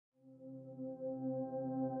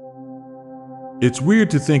It's weird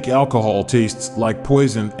to think alcohol tastes like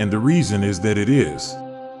poison, and the reason is that it is.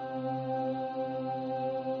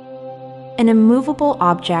 An immovable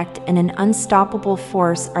object and an unstoppable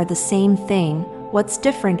force are the same thing. What's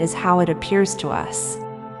different is how it appears to us.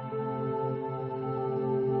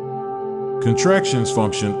 Contractions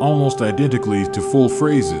function almost identically to full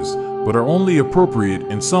phrases, but are only appropriate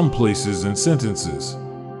in some places and sentences.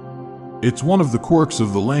 It's one of the quirks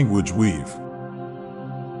of the language weave.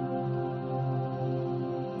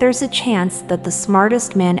 There's a chance that the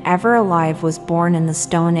smartest man ever alive was born in the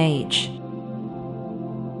Stone Age.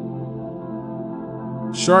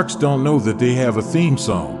 Sharks don't know that they have a theme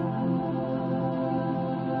song.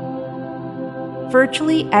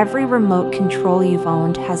 Virtually every remote control you've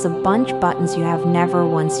owned has a bunch of buttons you have never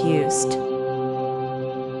once used.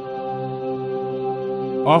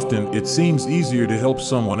 Often, it seems easier to help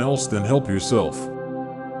someone else than help yourself.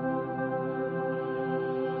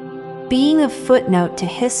 Being a footnote to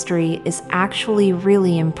history is actually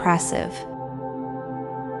really impressive.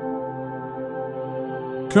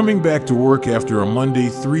 Coming back to work after a Monday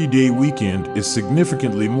 3-day weekend is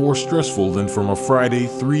significantly more stressful than from a Friday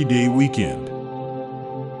 3-day weekend.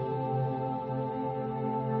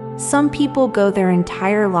 Some people go their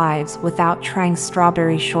entire lives without trying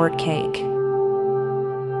strawberry shortcake.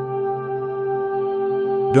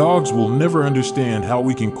 Dogs will never understand how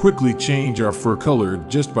we can quickly change our fur color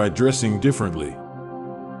just by dressing differently.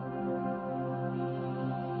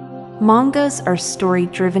 Mangas are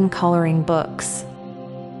story-driven coloring books.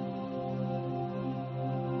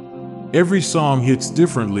 Every song hits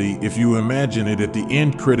differently if you imagine it at the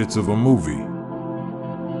end credits of a movie.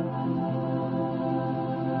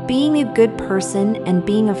 Being a good person and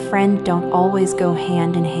being a friend don't always go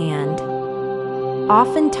hand in hand.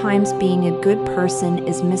 Oftentimes, being a good person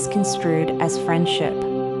is misconstrued as friendship.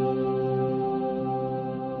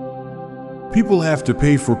 People have to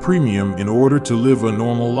pay for premium in order to live a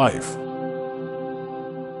normal life.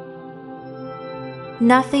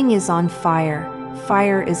 Nothing is on fire.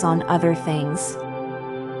 Fire is on other things.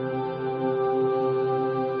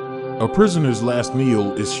 A prisoner's last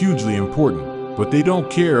meal is hugely important, but they don't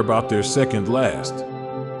care about their second last.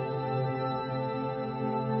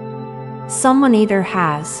 Someone either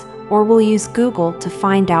has, or will use Google to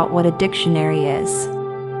find out what a dictionary is.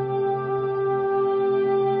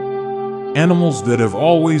 Animals that have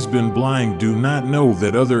always been blind do not know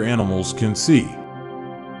that other animals can see.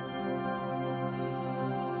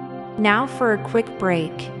 Now for a quick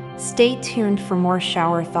break. Stay tuned for more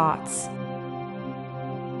shower thoughts.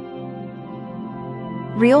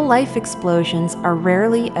 Real-life explosions are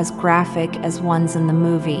rarely as graphic as ones in the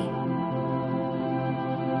movie.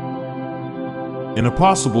 In a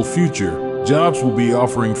possible future, jobs will be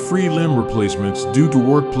offering free limb replacements due to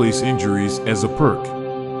workplace injuries as a perk.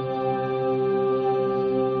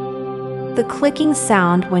 The clicking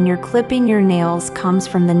sound when you're clipping your nails comes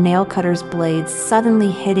from the nail cutter's blades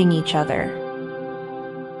suddenly hitting each other.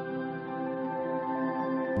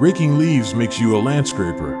 Raking leaves makes you a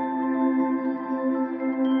landscaper.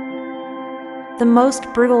 The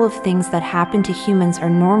most brutal of things that happen to humans are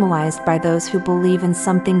normalized by those who believe in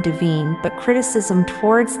something divine, but criticism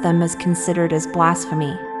towards them is considered as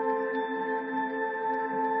blasphemy.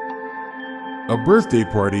 A birthday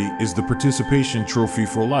party is the participation trophy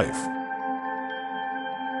for life.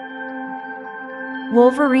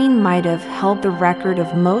 Wolverine might have held the record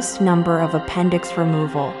of most number of appendix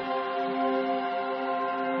removal.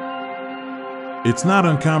 It's not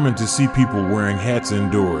uncommon to see people wearing hats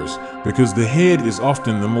indoors, because the head is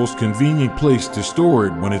often the most convenient place to store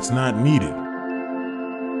it when it's not needed.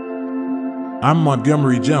 I'm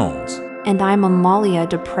Montgomery Jones. And I'm Amalia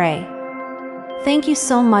Dupre. Thank you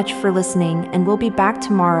so much for listening, and we'll be back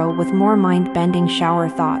tomorrow with more mind-bending shower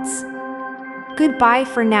thoughts. Goodbye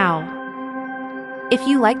for now. If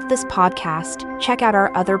you liked this podcast, check out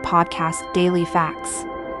our other podcast, Daily Facts.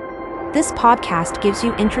 This podcast gives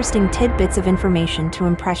you interesting tidbits of information to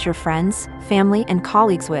impress your friends, family, and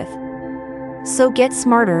colleagues with. So get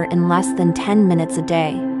smarter in less than 10 minutes a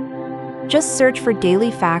day. Just search for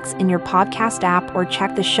Daily Facts in your podcast app or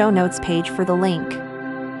check the show notes page for the link.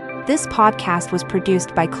 This podcast was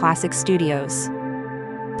produced by Classic Studios.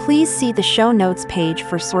 Please see the show notes page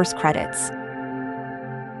for source credits.